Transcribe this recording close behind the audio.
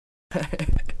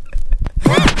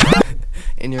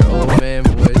In your old man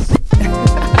voice.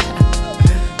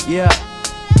 Yeah.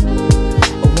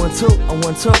 A 1-2, a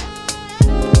 1-2.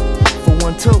 For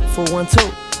 1-2, for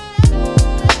 1-2.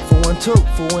 For 1-2,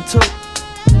 for 1-2.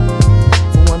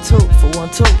 For 1-2, for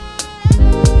 1-2.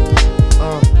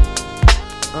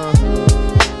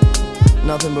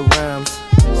 Nothing but rhymes.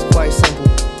 It's quite simple.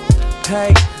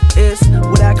 Hey, it's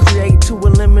what I create to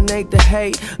eliminate the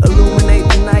hate, illuminate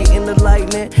the night in the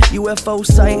lightning. UFO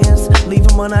sightings, leave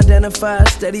them unidentified.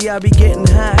 Steady, I be getting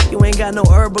high. You ain't got no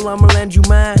herbal, I'ma lend you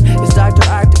mine. It's Dr.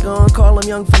 Octagon, call him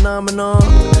Young Phenomenon.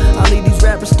 I leave these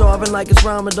rappers starving like it's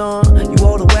Ramadan. You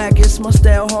all the wackest, my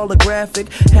style holographic.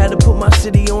 Had to put my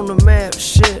city on the map,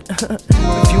 shit.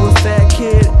 If you a fat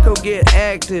kid, go get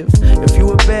active. If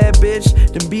you a bad bitch,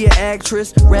 then be an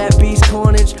actress. Rap beast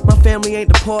carnage, my family ain't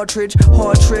the partridge.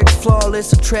 Hard tricks,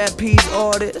 flawless, a trapeze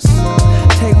artist.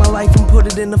 Take my life and put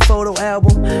it in the photo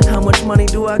album. How much money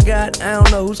do I got? I don't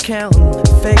know who's counting.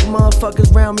 Fake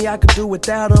motherfuckers around me, I could do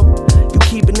without them. You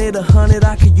keeping it 100,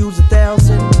 I could use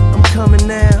 1,000. I'm coming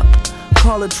now,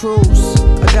 call it truce.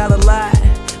 I gotta lie,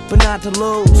 but not to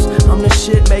lose. I'm the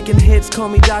shit making hits, call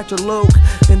me Dr. Luke.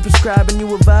 Been prescribing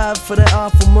you a vibe for that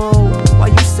awful mood. Why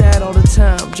you sad all the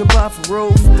time? Jump off a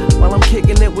roof while I'm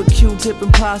kicking it with Q-tip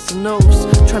and pasta notes.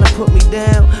 Trying to put me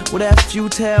down with that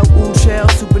futile woo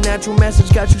child. Supernatural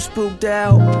message got you spooked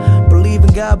out. Believe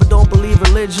in God but don't believe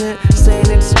religion. Saying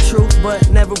it's the truth but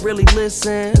never really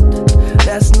listened.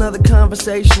 That's another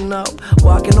conversation though.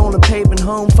 Walking on the pavement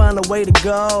home, find a way to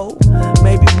go.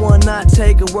 Maybe one not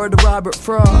take a word to Robert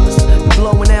Frost. You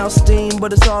blowing out steam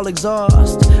but it's all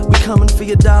exhaust. We coming for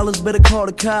your dollars, better call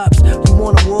the cops. You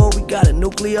want a war, we got a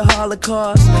nuclear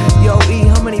holocaust. Yo E,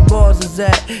 how many bars is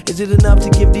that? Is it enough to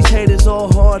give these haters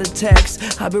all heart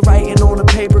attacks? I been writing on a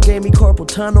paper, gave me carpal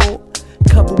tunnel.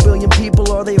 Couple billion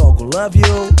people, are they all gonna love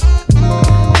you?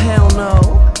 Hell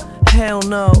no. Hell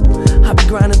no, I be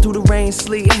grinding through the rain,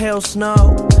 sleet, hail,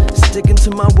 snow. Sticking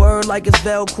to my word like it's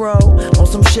Velcro. On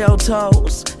some shell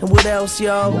toes, and what else,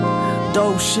 yo?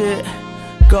 Dope shit,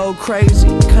 go crazy.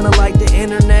 Kinda like the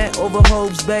internet over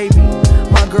Hope's baby.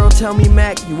 My girl tell me,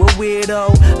 Mac, you a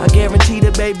weirdo. I guarantee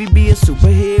that baby be a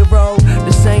superhero.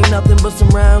 This ain't nothing but some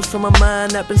rhymes from my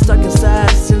mind that been stuck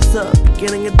inside since the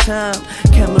beginning of time.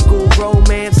 Chemical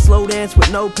romance, slow dance with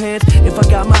no pants. If I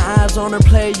got my eyes on her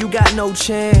play, you got no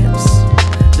chance.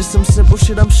 Just some simple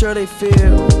shit I'm sure they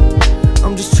feel.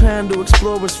 I'm just trying to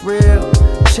explore what's real.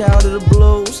 Child of the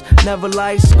blues, never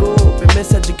liked school. Been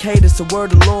miseducated, so word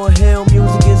to Lauryn Hill.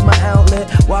 Music is my outlet,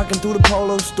 walking through the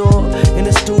polo store. In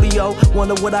the studio,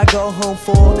 wonder what I go home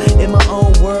for. In my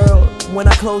own world, when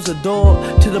I close the door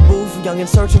to the booth, young and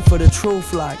searching for the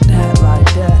truth. Like that,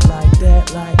 like that, like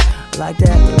that, like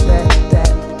that,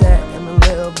 that, and a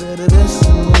little bit of this,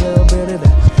 and a little bit of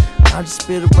that. I just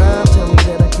spit around, tell me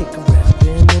that I kick a rap.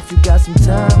 And if you got some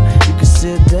time, you can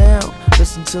sit down.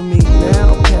 Listen to me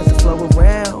now, pass the flow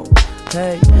around.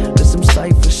 Hey, there's some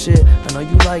cypher shit, I know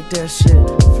you like that shit.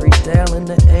 Freestyle in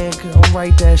the end, cause I don't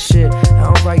write that shit. I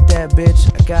don't write that bitch,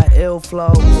 I got ill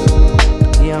flows.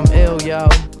 Yeah, I'm ill, yo.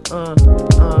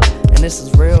 And this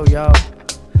is real, yo.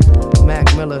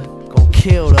 Mac Miller, gon'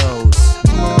 kill those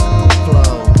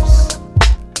flows.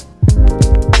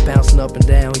 Bouncing up and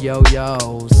down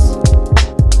yo-yos.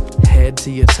 Head to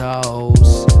your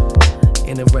toes.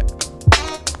 In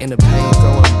the paint,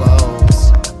 throwing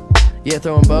bows. Yeah,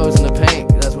 throwing bows in the paint.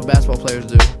 That's what basketball players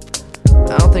do.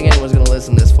 I don't think anyone's gonna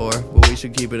listen to this for, but we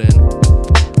should keep it in.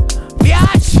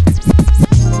 Biatch!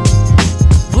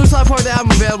 Blue Slide Park, the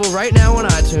album available right now on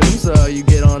iTunes. So you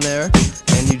get on there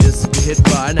and you just hit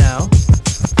buy now.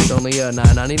 It's only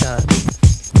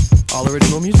 $9.99. All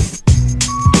original music.